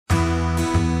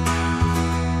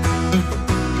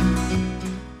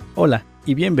Hola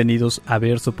y bienvenidos a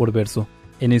Verso por Verso.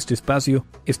 En este espacio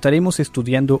estaremos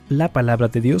estudiando la palabra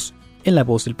de Dios en la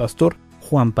voz del pastor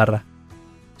Juan Parra.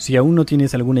 Si aún no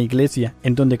tienes alguna iglesia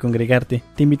en donde congregarte,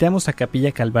 te invitamos a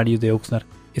Capilla Calvario de Oxnard.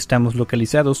 Estamos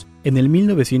localizados en el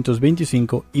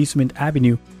 1925 Eastman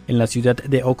Avenue, en la ciudad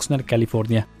de Oxnard,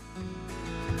 California.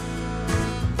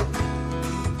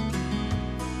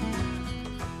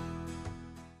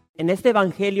 En este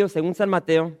Evangelio, según San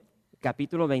Mateo,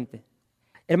 capítulo 20.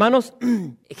 Hermanos,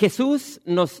 Jesús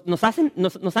nos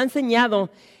ha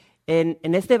enseñado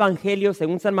en este Evangelio,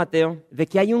 según San Mateo, de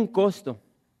que hay un costo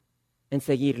en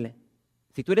seguirle.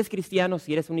 Si tú eres cristiano,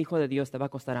 si eres un hijo de Dios, te va a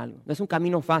costar algo. No es un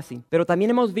camino fácil. Pero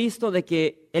también hemos visto de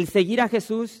que el seguir a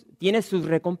Jesús tiene sus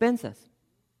recompensas.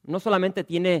 No solamente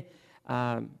tiene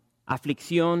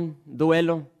aflicción,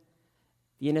 duelo,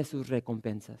 tiene sus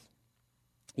recompensas.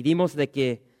 Y vimos de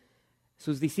que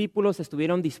sus discípulos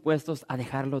estuvieron dispuestos a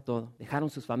dejarlo todo.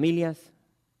 Dejaron sus familias,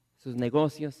 sus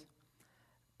negocios,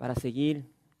 para seguir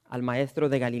al Maestro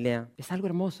de Galilea. Es algo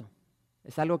hermoso.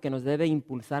 Es algo que nos debe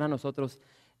impulsar a nosotros,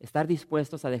 estar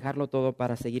dispuestos a dejarlo todo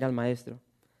para seguir al Maestro.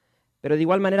 Pero de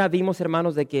igual manera vimos,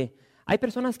 hermanos, de que hay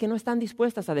personas que no están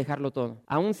dispuestas a dejarlo todo.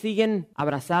 Aún siguen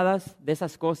abrazadas de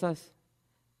esas cosas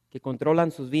que controlan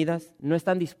sus vidas. No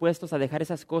están dispuestos a dejar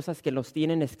esas cosas que los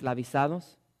tienen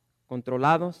esclavizados,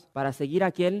 controlados, para seguir a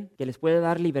aquel que les puede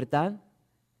dar libertad,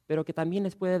 pero que también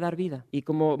les puede dar vida. Y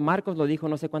como Marcos lo dijo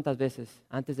no sé cuántas veces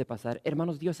antes de pasar,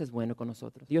 hermanos, Dios es bueno con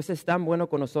nosotros. Dios es tan bueno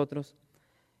con nosotros.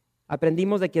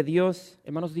 Aprendimos de que Dios,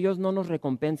 hermanos, Dios no nos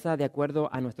recompensa de acuerdo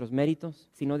a nuestros méritos,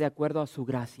 sino de acuerdo a su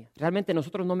gracia. Realmente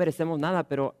nosotros no merecemos nada,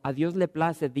 pero a Dios le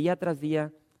place día tras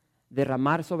día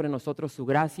derramar sobre nosotros su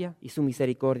gracia y su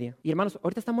misericordia. Y hermanos,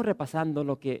 ahorita estamos repasando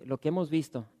lo que hemos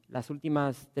visto las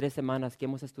últimas 3 semanas que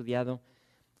hemos estudiado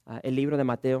el libro de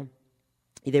Mateo.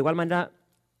 Y de igual manera,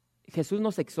 Jesús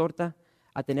nos exhorta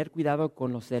a tener cuidado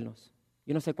con los celos.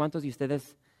 Yo no sé cuántos de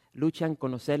ustedes luchan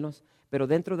con los celos, pero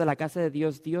dentro de la casa de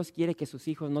Dios, Dios quiere que sus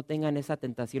hijos no tengan esa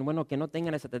tentación. Bueno, que no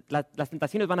tengan las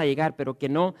tentaciones van a llegar, pero que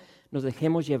no nos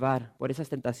dejemos llevar por esas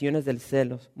tentaciones del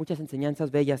celos. Muchas enseñanzas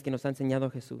bellas que nos ha enseñado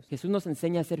Jesús. Jesús nos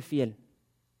enseña a ser fiel,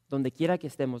 donde quiera que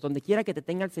estemos, donde quiera que te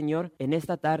tenga el Señor en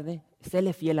esta tarde,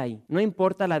 séle fiel ahí. No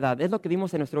importa la edad, es lo que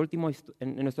vimos en nuestro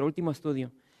último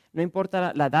estudio. No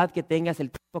importa la edad que tengas,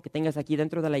 el tiempo que tengas aquí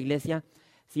dentro de la iglesia,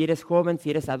 si eres joven,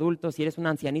 si eres adulto, si eres un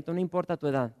ancianito, no importa tu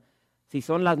edad. Si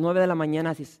son las 9 de la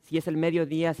mañana, si es el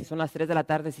mediodía, si son las 3 de la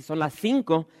tarde, si son las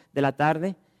 5 de la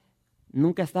tarde,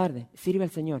 nunca es tarde. Sirve al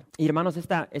Señor. Y hermanos,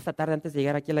 esta tarde antes de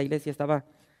llegar aquí a la iglesia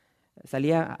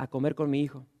salía a comer con mi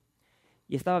hijo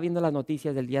y estaba viendo las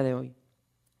noticias del día de hoy.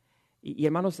 Y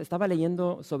hermanos, estaba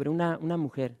leyendo sobre una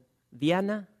mujer,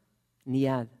 Diana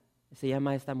Niad, se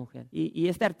llama esta mujer. Y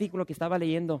este artículo que estaba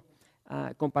leyendo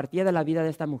compartía de la vida de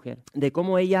esta mujer, de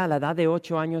cómo ella a la edad de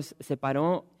 8 años se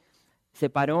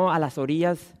paró a las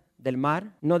orillas del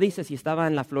mar. No dice si estaba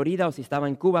en la Florida o si estaba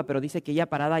en Cuba, pero dice que ella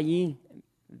parada allí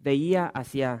veía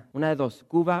hacia una de dos,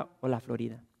 Cuba o la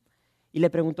Florida. Y le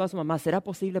preguntó a su mamá, ¿será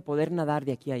posible poder nadar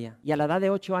de aquí a allá? Y a la edad de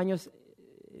 8 años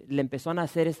le empezó a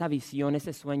nacer esa visión,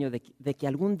 ese sueño de que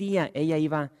algún día ella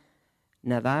iba a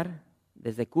nadar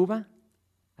desde Cuba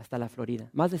hasta la Florida,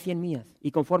 más de 100 millas.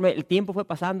 Y conforme el tiempo fue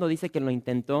pasando, dice que lo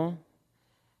intentó,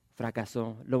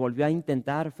 fracasó, lo volvió a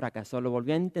intentar, fracasó, lo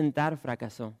volvió a intentar,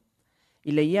 fracasó.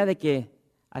 Y leía de que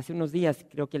hace unos días,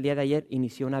 creo que el día de ayer,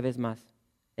 inició una vez más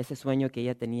ese sueño que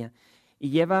ella tenía. Y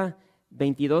lleva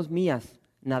 22 millas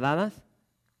nadadas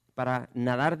para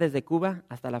nadar desde Cuba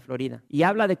hasta la Florida. Y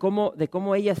habla de cómo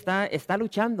ella está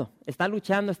luchando,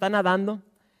 está nadando.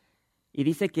 Y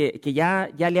dice que ya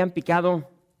le han picado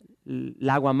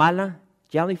la aguamala,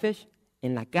 jellyfish,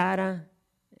 en la cara,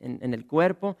 en el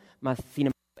cuerpo, más sin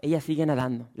embargo, ella sigue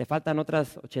nadando. Le faltan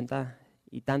otras 80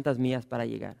 y tantas millas para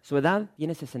llegar. Su edad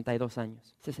tiene 62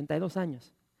 años. 62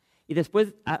 años. Y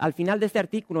después, al final de este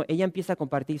artículo, ella empieza a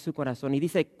compartir su corazón. Y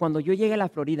dice, cuando yo llegue a la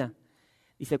Florida,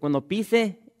 dice, cuando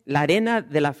pise la arena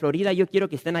de la Florida, yo quiero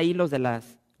que estén ahí los de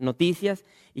las noticias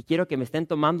y quiero que me estén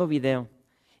tomando video.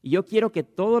 Y yo quiero que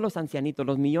todos los ancianitos,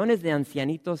 los millones de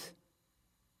ancianitos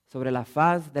sobre la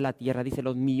faz de la tierra, dice,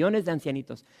 los millones de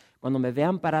ancianitos, cuando me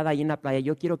vean parada ahí en la playa,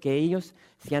 yo quiero que ellos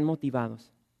sean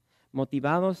motivados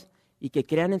y que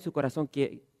crean en su corazón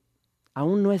que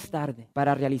aún no es tarde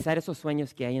para realizar esos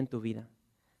sueños que hay en tu vida.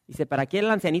 Dice, para aquel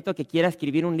ancianito que quiera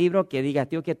escribir un libro, que diga,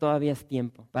 tío, que todavía es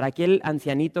tiempo. Para aquel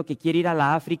ancianito que quiere ir a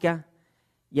la África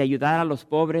y ayudar a los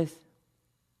pobres,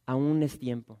 aún es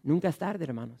tiempo. Nunca es tarde,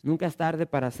 hermanos. Nunca es tarde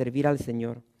para servir al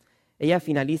Señor. Ella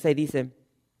finaliza y dice,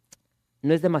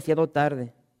 no es demasiado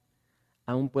tarde,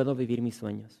 aún puedo vivir mis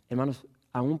sueños. Hermanos,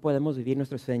 aún podemos vivir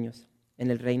nuestros sueños.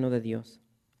 en el reino de Dios.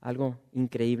 Algo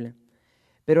increíble.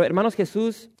 Pero hermanos,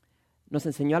 Jesús nos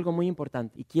enseñó algo muy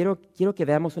importante y quiero que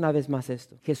veamos una vez más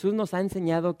esto. Jesús nos ha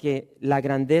enseñado que la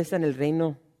grandeza en el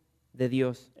reino de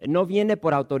Dios no viene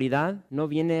por autoridad, no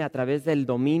viene a través del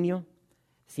dominio,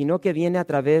 sino que viene a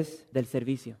través del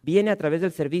servicio. Viene a través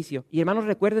del servicio. Y hermanos,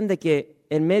 recuerden de que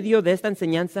en medio de esta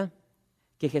enseñanza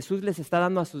que Jesús les está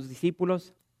dando a sus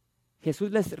discípulos, Jesús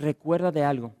les recuerda de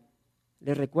algo.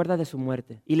 Les recuerda de su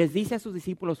muerte. Y les dice a sus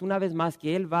discípulos una vez más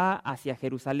que Él va hacia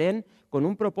Jerusalén con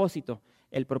un propósito,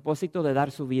 el propósito de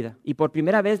dar su vida. Y por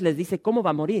primera vez les dice cómo va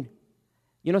a morir.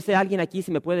 Yo no sé, alguien aquí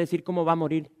si me puede decir cómo va a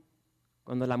morir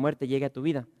cuando la muerte llegue a tu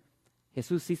vida.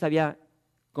 Jesús sí sabía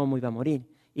cómo iba a morir.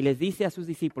 Y les dice a sus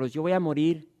discípulos, yo voy a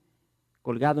morir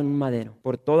colgado en un madero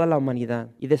por toda la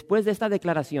humanidad. Y después de esta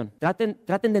declaración, traten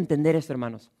de entender esto,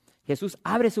 hermanos. Jesús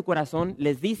abre su corazón,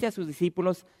 les dice a sus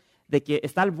discípulos de que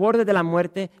está al borde de la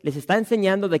muerte, les está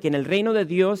enseñando de que en el reino de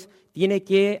Dios tiene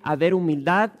que haber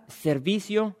humildad,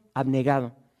 servicio,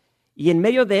 abnegado. Y en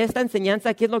medio de esta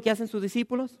enseñanza, ¿qué es lo que hacen sus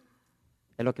discípulos?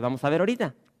 Es lo que vamos a ver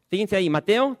ahorita. Fíjense ahí,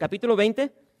 Mateo capítulo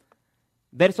 20,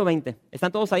 verso 20.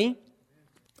 ¿Están todos ahí?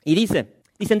 Y dice,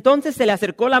 entonces se le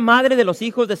acercó la madre de los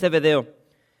hijos de Zebedeo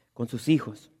con sus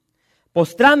hijos,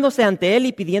 postrándose ante él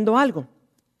y pidiendo algo.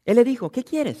 Él le dijo, ¿qué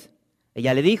quieres?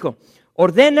 Ella le dijo,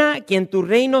 ordena que en tu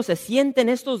reino se sienten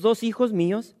estos dos hijos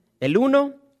míos, el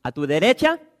uno a tu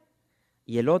derecha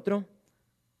y el otro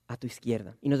a tu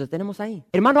izquierda. Y nos detenemos ahí.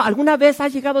 Hermano, ¿alguna vez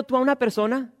has llegado tú a una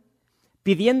persona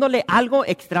pidiéndole algo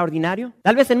extraordinario?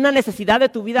 Tal vez en una necesidad de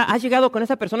tu vida has llegado con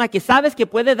esa persona que sabes que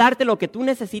puede darte lo que tú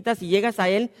necesitas y llegas a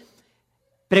él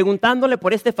preguntándole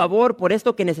por este favor, por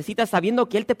esto que necesitas, sabiendo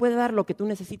que él te puede dar lo que tú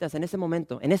necesitas en ese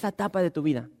momento, en esa etapa de tu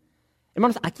vida.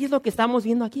 Hermanos, aquí es lo que estamos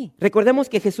viendo aquí. Recordemos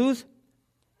que Jesús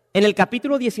en el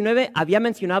capítulo 19 había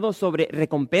mencionado sobre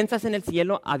recompensas en el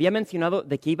cielo, había mencionado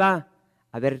de que iba a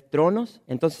haber tronos.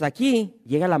 Entonces aquí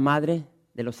llega la madre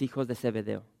de los hijos de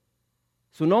Zebedeo.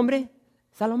 Su nombre,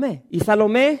 Salomé. Y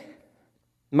Salomé,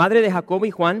 madre de Jacobo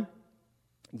y Juan,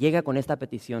 llega con esta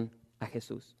petición a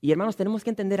Jesús. Y hermanos, tenemos que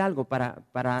entender algo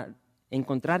para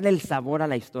encontrarle el sabor a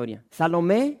la historia.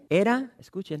 Salomé era,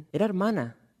 escuchen, era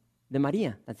hermana de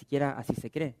María, tan siquiera así se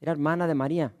cree. Era hermana de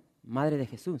María, madre de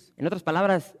Jesús. En otras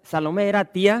palabras, Salomé era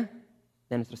tía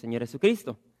de nuestro Señor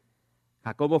Jesucristo.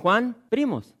 Jacobo, Juan,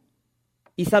 primos.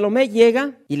 Y Salomé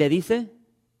llega y le dice,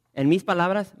 en mis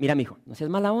palabras, mira, mijo, no seas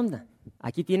mala onda.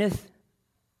 Aquí tienes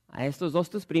a estos dos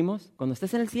tus primos. Cuando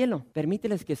estés en el cielo,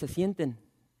 permíteles que se sienten,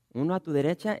 uno a tu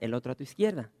derecha, el otro a tu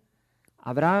izquierda.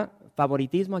 ¿Habrá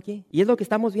favoritismo aquí? Y es lo que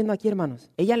estamos viendo aquí,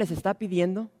 hermanos. Ella le está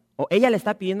pidiendo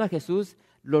a Jesús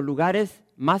los lugares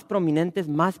más prominentes,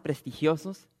 más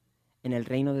prestigiosos en el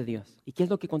reino de Dios. ¿Y qué es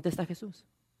lo que contesta Jesús?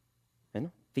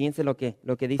 Bueno, fíjense lo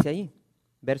que dice ahí,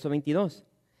 verso 22.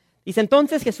 Dice,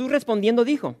 entonces Jesús respondiendo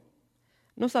dijo,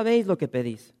 no sabéis lo que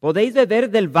pedís. ¿Podéis beber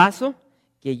del vaso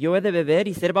que yo he de beber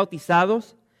y ser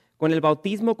bautizados con el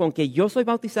bautismo con que yo soy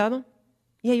bautizado?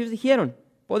 Y ellos dijeron,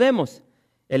 podemos.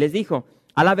 Él les dijo,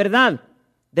 a la verdad,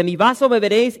 de mi vaso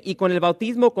beberéis y con el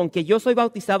bautismo con que yo soy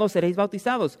bautizado seréis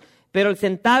bautizados. Pero el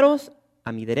sentaros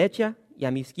a mi derecha y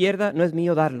a mi izquierda no es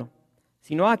mío darlo,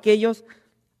 sino a aquellos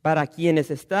para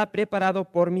quienes está preparado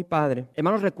por mi Padre.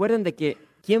 Hermanos, recuerden de que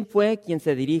 ¿quién fue quien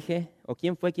se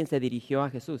dirigió a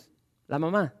Jesús? La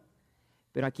mamá.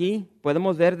 Pero aquí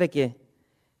podemos ver de que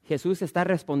Jesús está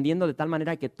respondiendo de tal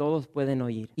manera que todos pueden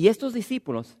oír. Y estos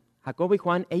discípulos, Jacobo y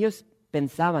Juan, ellos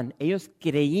pensaban, ellos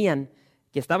creían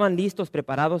que estaban listos,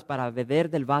 preparados para beber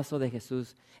del vaso de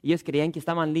Jesús. Ellos creían que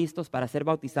estaban listos para ser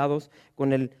bautizados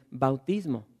con el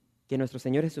bautismo que nuestro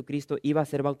Señor Jesucristo iba a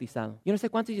ser bautizado. Yo no sé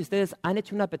cuántos de ustedes han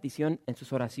hecho una petición en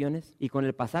sus oraciones y con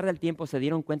el pasar del tiempo se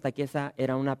dieron cuenta que esa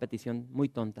era una petición muy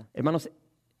tonta. Hermanos,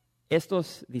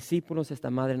 estos discípulos, esta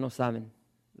madre, no saben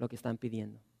lo que están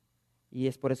pidiendo. Y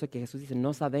es por eso que Jesús dice,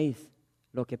 no sabéis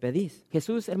lo que pedís.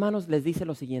 Jesús, hermanos, les dice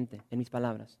lo siguiente en mis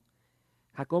palabras.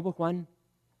 Jacobo, Juan,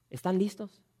 ¿están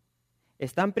listos?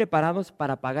 ¿Están preparados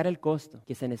para pagar el costo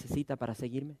que se necesita para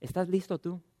seguirme? ¿Estás listo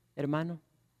tú, hermano,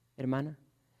 hermana?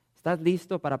 ¿Estás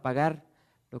listo para pagar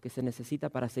lo que se necesita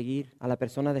para seguir a la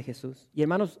persona de Jesús? Y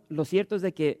hermanos, lo cierto es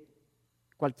de que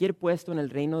cualquier puesto en el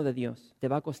reino de Dios te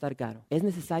va a costar caro. Es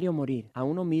necesario morir a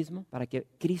uno mismo para que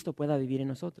Cristo pueda vivir en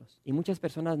nosotros. Y muchas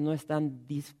personas no están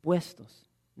dispuestos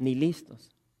ni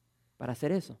listos para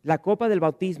hacer eso. La copa del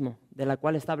bautismo de la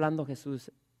cual está hablando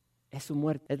Jesús es su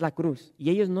muerte, es la cruz. Y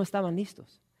ellos no estaban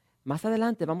listos. Más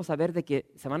adelante vamos a ver de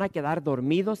que se van a quedar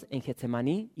dormidos en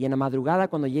Getsemaní y en la madrugada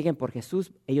cuando lleguen por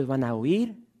Jesús, ellos van a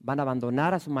huir, van a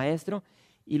abandonar a su maestro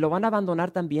y lo van a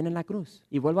abandonar también en la cruz.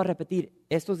 Y vuelvo a repetir,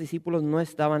 estos discípulos no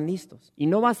estaban listos. Y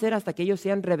no va a ser hasta que ellos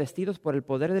sean revestidos por el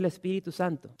poder del Espíritu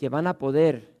Santo que van a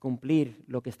poder cumplir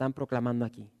lo que están proclamando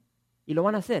aquí. Y lo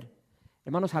van a hacer.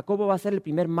 Hermanos, Jacobo va a ser el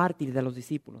primer mártir de los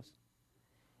discípulos.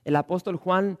 El apóstol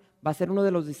Juan va a ser uno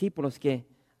de los discípulos que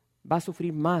va a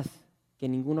sufrir más que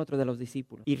ningún otro de los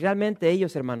discípulos. Y realmente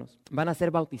ellos, hermanos, van a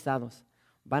ser bautizados,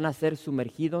 van a ser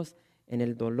sumergidos en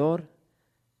el dolor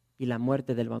y la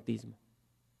muerte del bautismo,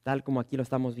 tal como aquí lo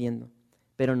estamos viendo.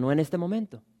 Pero no en este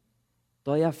momento.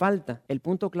 Todavía falta. El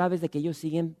punto clave es de que ellos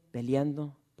siguen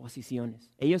peleando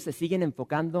posiciones. Ellos se siguen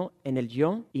enfocando en el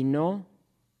yo y no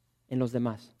en los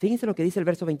demás. Fíjense lo que dice el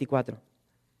verso 24.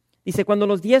 Dice, cuando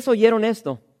los 10 oyeron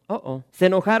esto, se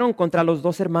enojaron contra los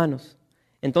 2 hermanos.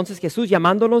 Entonces Jesús,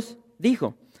 llamándolos,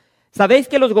 dijo, ¿sabéis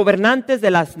que los gobernantes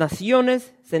de las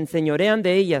naciones se enseñorean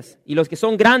de ellas y los que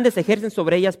son grandes ejercen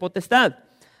sobre ellas potestad?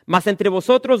 Mas entre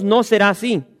vosotros no será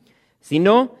así,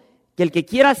 sino que el que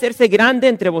quiera hacerse grande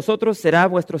entre vosotros será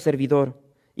vuestro servidor,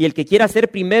 y el que quiera ser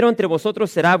primero entre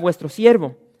vosotros será vuestro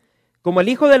siervo. Como el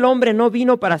Hijo del Hombre no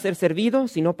vino para ser servido,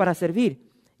 sino para servir,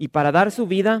 y para dar su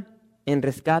vida en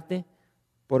rescate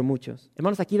por muchos.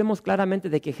 Hermanos, aquí vemos claramente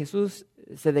de que Jesús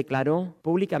se declaró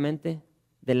públicamente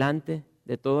delante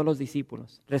de todos los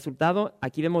discípulos. Resultado,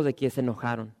 aquí vemos de que se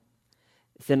enojaron.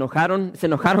 Se enojaron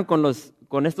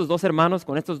con estos 2 hermanos,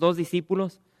 con estos 2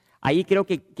 discípulos. Ahí creo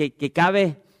que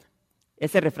cabe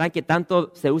ese refrán que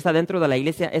tanto se usa dentro de la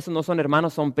iglesia, esos no son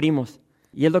hermanos, son primos.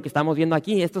 Y es lo que estamos viendo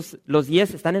aquí. Los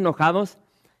 10 están enojados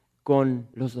con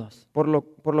los 2. Por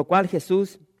lo cual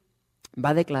Jesús va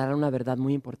a declarar una verdad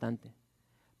muy importante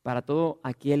para todo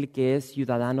aquel que es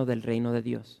ciudadano del reino de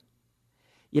Dios.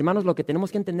 Y hermanos, lo que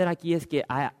tenemos que entender aquí es que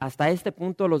hasta este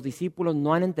punto los discípulos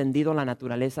no han entendido la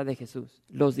naturaleza de Jesús.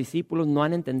 Los discípulos no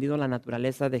han entendido la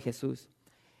naturaleza de Jesús.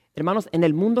 Hermanos, en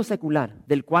el mundo secular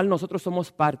del cual nosotros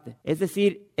somos parte, es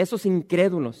decir, esos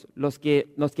incrédulos, los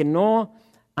que no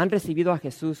han recibido a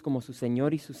Jesús como su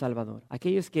Señor y su Salvador,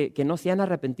 aquellos que no se han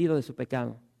arrepentido de su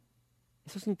pecado,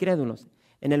 esos incrédulos,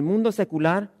 en el mundo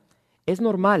secular es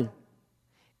normal,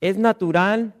 es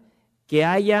natural que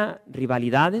haya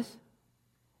rivalidades,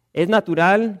 es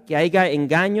natural que haya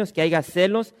engaños, que haya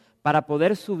celos para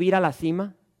poder subir a la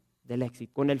cima del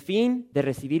éxito, con el fin de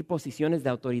recibir posiciones de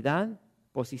autoridad,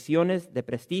 posiciones de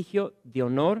prestigio, de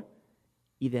honor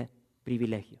y de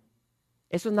privilegio.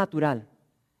 Eso es natural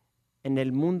en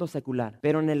el mundo secular,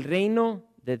 pero en el reino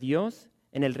de Dios,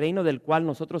 en el reino del cual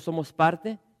nosotros somos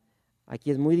parte,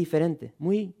 aquí es muy diferente,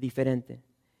 muy diferente.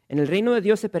 En el reino de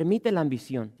Dios se permite la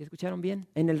ambición. ¿Sí escucharon bien?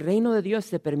 En el reino de Dios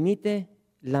se permite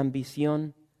la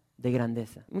ambición de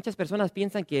grandeza. Muchas personas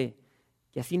piensan que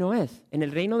así no es. En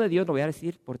el reino de Dios, lo voy a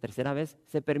decir por tercera vez,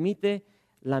 se permite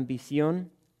la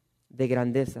ambición de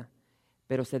grandeza,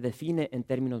 pero se define en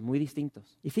términos muy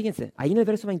distintos. Y fíjense, ahí en el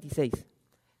verso 26,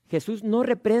 Jesús no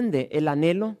reprende el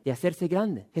anhelo de hacerse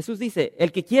grande. Jesús dice,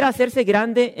 el que quiera hacerse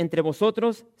grande entre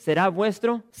vosotros será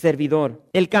vuestro servidor.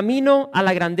 El camino a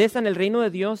la grandeza en el reino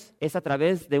de Dios es a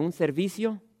través de un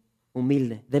servicio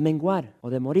humilde, de menguar o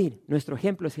de morir. Nuestro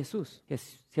ejemplo es Jesús.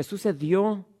 Jesús se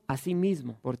dio a sí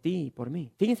mismo por ti y por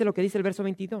mí. Fíjense lo que dice el verso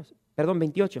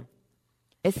 28.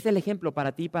 Ese es el ejemplo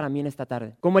para ti y para mí en esta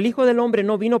tarde. Como el Hijo del Hombre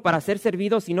no vino para ser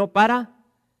servido, sino para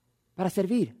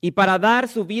servir y para dar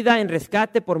su vida en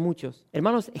rescate por muchos.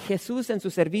 Hermanos, Jesús en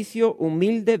su servicio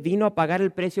humilde vino a pagar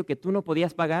el precio que tú no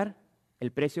podías pagar,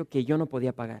 el precio que yo no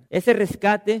podía pagar. Ese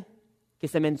rescate que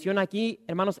se menciona aquí,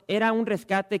 hermanos, era un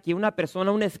rescate que una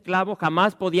persona, un esclavo,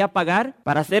 jamás podía pagar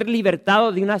para ser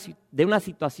libertado de una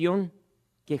situación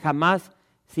que jamás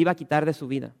se iba a quitar de su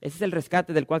vida. Ese es el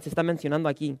rescate del cual se está mencionando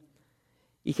aquí.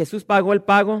 Y Jesús pagó el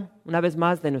pago, una vez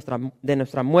más, de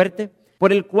nuestra muerte,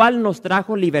 por el cual nos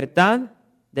trajo libertad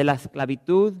de la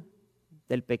esclavitud,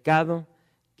 del pecado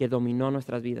que dominó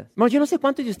nuestras vidas. Hermanos, yo no sé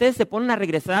cuántos de ustedes se ponen a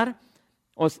regresar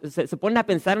o se ponen a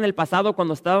pensar en el pasado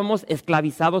cuando estábamos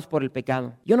esclavizados por el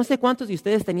pecado. Yo no sé cuántos de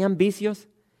ustedes tenían vicios,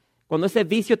 cuando ese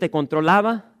vicio te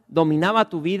controlaba, dominaba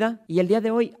tu vida, y el día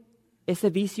de hoy ese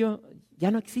vicio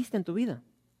ya no existe en tu vida.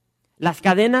 Las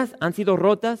cadenas han sido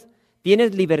rotas,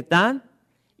 tienes libertad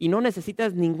y no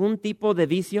necesitas ningún tipo de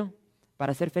vicio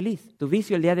para ser feliz. Tu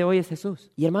vicio el día de hoy es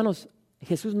Jesús. Y hermanos,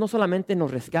 Jesús no solamente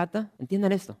nos rescata,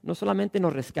 entiendan esto, no solamente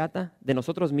nos rescata de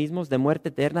nosotros mismos, de muerte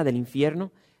eterna, del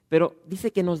infierno, pero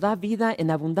dice que nos da vida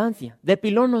en abundancia. De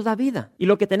pilón nos da vida. Y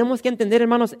lo que tenemos que entender,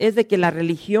 hermanos, es de que la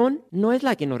religión no es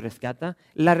la que nos rescata,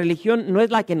 la religión no es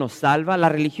la que nos salva, la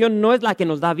religión no es la que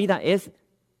nos da vida, es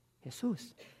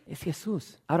Jesús. Es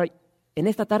Jesús. Ahora, en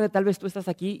esta tarde tal vez tú estás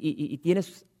aquí y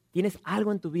tienes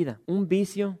algo en tu vida, un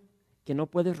vicio que no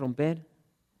puedes romper,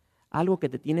 algo que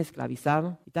te tiene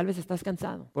esclavizado y tal vez estás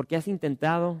cansado porque has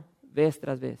intentado vez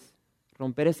tras vez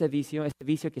romper ese vicio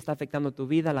que está afectando tu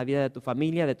vida, la vida de tu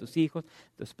familia, de tus hijos,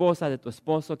 tu esposa, de tu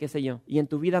esposo, qué sé yo. Y en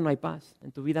tu vida no hay paz,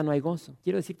 en tu vida no hay gozo.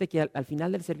 Quiero decirte que al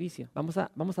final del servicio vamos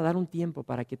a dar un tiempo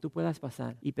para que tú puedas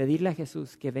pasar y pedirle a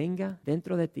Jesús que venga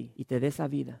dentro de ti y te dé esa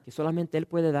vida que solamente Él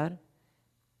puede dar,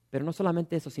 pero no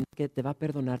solamente eso, sino que te va a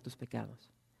perdonar tus pecados.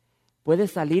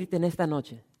 Puedes salirte en esta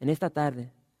noche, en esta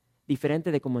tarde,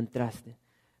 diferente de como entraste.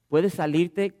 Puedes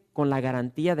salirte con la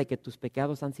garantía de que tus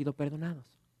pecados han sido perdonados.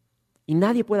 Y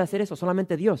nadie puede hacer eso,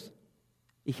 solamente Dios.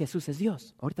 Y Jesús es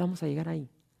Dios. Ahorita vamos a llegar ahí.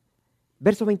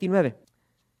 Verso 29.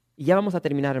 Y ya vamos a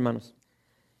terminar, hermanos.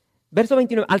 Verso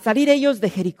 29. Al salir ellos de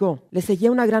Jericó, les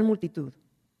seguía una gran multitud.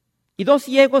 Y 2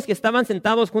 ciegos que estaban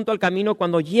sentados junto al camino,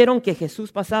 cuando oyeron que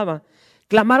Jesús pasaba,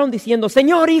 clamaron diciendo: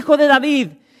 Señor, Hijo de David,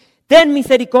 ten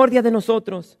misericordia de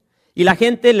nosotros. Y la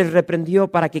gente les reprendió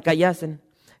para que callasen.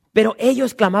 Pero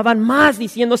ellos clamaban más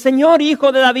diciendo: Señor,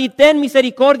 Hijo de David, ten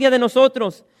misericordia de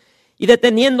nosotros. Y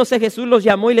deteniéndose Jesús los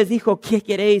llamó y les dijo: ¿qué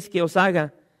queréis que os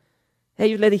haga?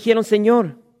 Ellos le dijeron: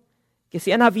 Señor, que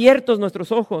sean abiertos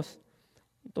nuestros ojos.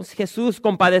 Entonces Jesús,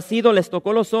 compadecido, les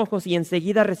tocó los ojos y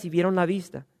enseguida recibieron la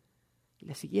vista. Y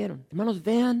le siguieron. Hermanos,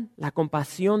 vean la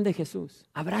compasión de Jesús.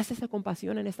 Abraza esa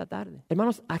compasión en esta tarde.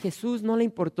 Hermanos, a Jesús no le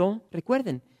importó.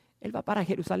 Recuerden, Él va para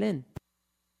Jerusalén.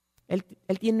 Él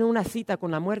tiene una cita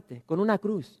con la muerte, con una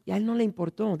cruz. Y a Él no le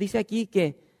importó. Dice aquí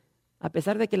que a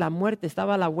pesar de que la muerte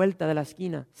estaba a la vuelta de la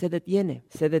esquina, se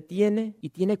detiene y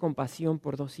tiene compasión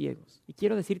por 2 ciegos. Y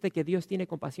quiero decirte que Dios tiene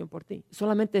compasión por ti.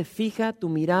 Solamente fija tu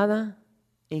mirada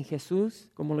en Jesús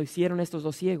como lo hicieron estos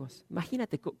 2 ciegos.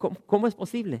 Imagínate, ¿cómo es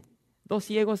posible? 2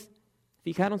 ciegos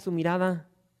fijaron su mirada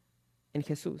en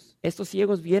Jesús. Estos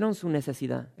ciegos vieron su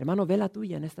necesidad. Hermano, ve la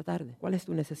tuya en esta tarde. ¿Cuál es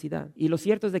tu necesidad? Y lo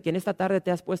cierto es de que en esta tarde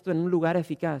te has puesto en un lugar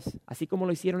eficaz, así como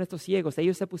lo hicieron estos ciegos.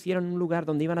 Ellos se pusieron en un lugar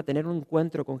donde iban a tener un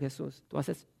encuentro con Jesús. Tú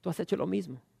has hecho lo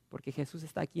mismo, porque Jesús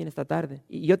está aquí en esta tarde.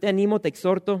 Y yo te animo, te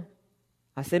exhorto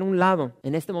a hacer un lado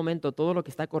en este momento todo lo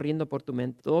que está corriendo por tu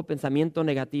mente, todo pensamiento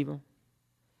negativo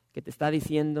que te está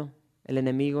diciendo el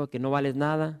enemigo que no vales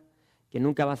nada, que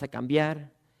nunca vas a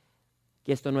cambiar,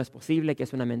 que esto no es posible, que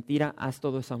es una mentira. Haz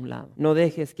todo eso a un lado. No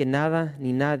dejes que nada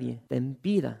ni nadie te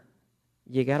impida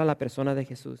llegar a la persona de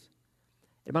Jesús.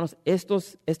 Hermanos,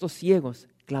 estos ciegos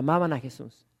clamaban a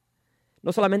Jesús.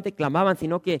 No solamente clamaban,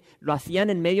 sino que lo hacían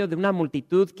en medio de una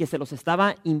multitud que se los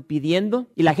estaba impidiendo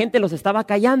y la gente los estaba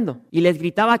callando y les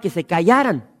gritaba que se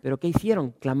callaran. Pero ¿qué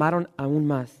hicieron? Clamaron aún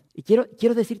más. Y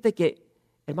quiero decirte que,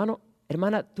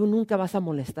 hermana, tú nunca vas a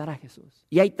molestar a Jesús.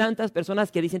 Y hay tantas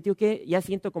personas que dicen: tío, que ya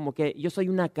siento como que yo soy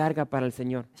una carga para el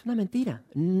Señor. Es una mentira.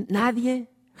 Nadie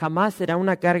jamás será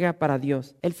una carga para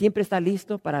Dios. Él siempre está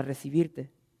listo para recibirte.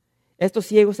 Estos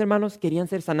ciegos, hermanos, querían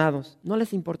ser sanados. No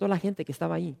les importó la gente que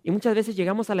estaba ahí. Y muchas veces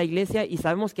llegamos a la iglesia y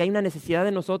sabemos que hay una necesidad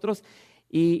de nosotros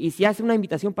y se hace una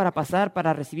invitación para pasar,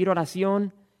 para recibir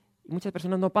oración. Y muchas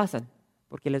personas no pasan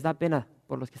porque les da pena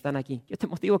por los que están aquí. Yo te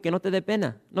motivo que no te dé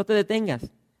pena, no te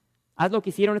detengas. Haz lo que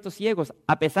hicieron estos ciegos.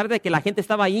 A pesar de que la gente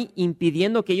estaba ahí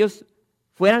impidiendo que ellos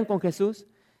fueran con Jesús,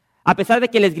 a pesar de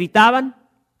que les gritaban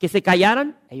que se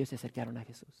callaran, ellos se acercaron a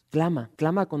Jesús.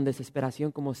 Clama con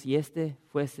desesperación como si este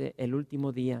fuese el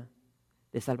último día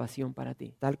de salvación para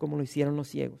ti, tal como lo hicieron los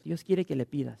ciegos. Dios quiere que le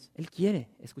pidas. Él quiere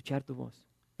escuchar tu voz.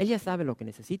 Él ya sabe lo que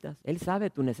necesitas. Él sabe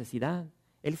tu necesidad.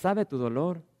 Él sabe tu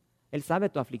dolor. Él sabe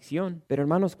tu aflicción. Pero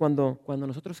hermanos, cuando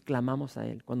nosotros clamamos a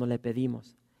Él, cuando le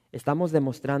pedimos, estamos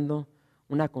demostrando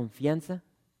una confianza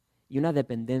y una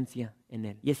dependencia en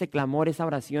Él. Y ese clamor, esa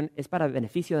oración es para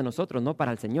beneficio de nosotros, no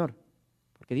para el Señor.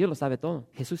 Porque Dios lo sabe todo.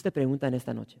 Jesús te pregunta en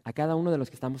esta noche, a cada uno de los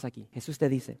que estamos aquí, Jesús te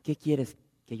dice: ¿qué quieres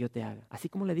que yo te haga? Así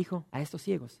como le dijo a estos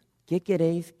ciegos: ¿qué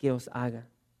queréis que os haga?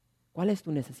 ¿Cuál es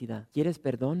tu necesidad? ¿Quieres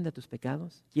perdón de tus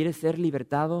pecados? ¿Quieres ser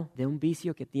libertado de un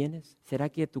vicio que tienes? ¿Será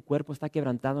que tu cuerpo está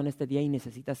quebrantado en este día y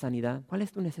necesitas sanidad? ¿Cuál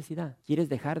es tu necesidad? ¿Quieres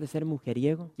dejar de ser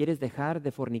mujeriego? ¿Quieres dejar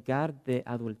de fornicar, de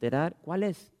adulterar? ¿Cuál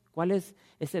es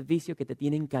ese vicio que te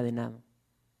tiene encadenado?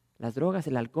 ¿Las drogas,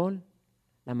 el alcohol,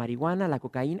 la marihuana, la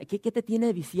cocaína? ¿Qué te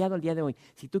tiene viciado el día de hoy?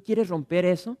 Si tú quieres romper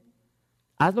eso,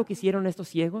 haz lo que hicieron estos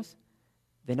ciegos.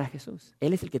 Ven a Jesús.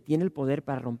 Él es el que tiene el poder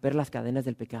para romper las cadenas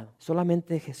del pecado.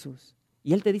 Solamente Jesús.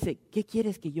 Y Él te dice: ¿qué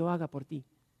quieres que yo haga por ti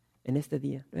en este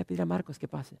día? Le voy a pedir a Marcos que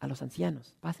pase. A los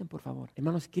ancianos, pasen por favor.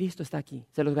 Hermanos, Cristo está aquí.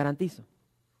 Se los garantizo.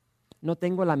 No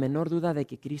tengo la menor duda de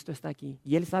que Cristo está aquí.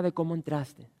 Y Él sabe cómo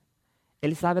entraste.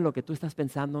 Él sabe lo que tú estás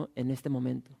pensando en este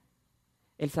momento.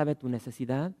 Él sabe tu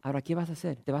necesidad. Ahora, ¿qué vas a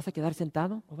hacer? ¿Te vas a quedar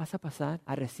sentado o vas a pasar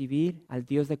a recibir al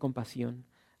Dios de compasión?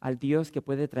 Al Dios que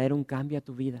puede traer un cambio a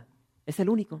tu vida. Es el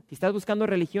único. Si estás buscando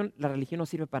religión, la religión no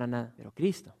sirve para nada. Pero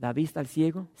Cristo da vista al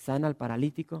ciego, sana al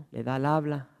paralítico, le da el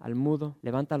habla al mudo,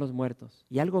 levanta a los muertos.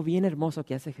 Y algo bien hermoso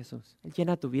que hace Jesús. Él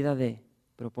llena tu vida de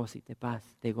propósito, de paz,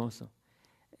 de gozo.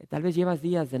 Tal vez llevas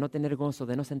días de no tener gozo,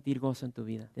 de no sentir gozo en tu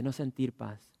vida, de no sentir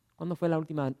paz. ¿Cuándo fue la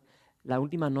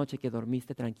última noche que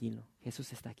dormiste tranquilo?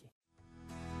 Jesús está aquí.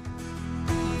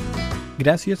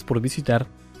 Gracias por visitar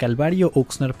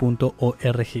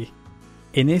calvariooxnard.org.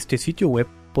 En este sitio web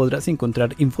podrás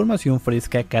encontrar información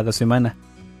fresca cada semana,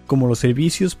 como los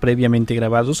servicios previamente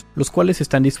grabados, los cuales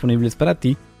están disponibles para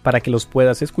ti para que los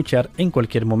puedas escuchar en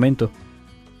cualquier momento.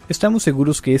 Estamos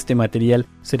seguros que este material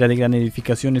será de gran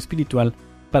edificación espiritual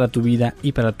para tu vida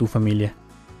y para tu familia.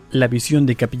 La visión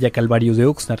de Capilla Calvario de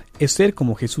Oxnard es ser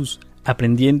como Jesús,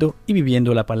 aprendiendo y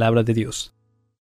viviendo la palabra de Dios.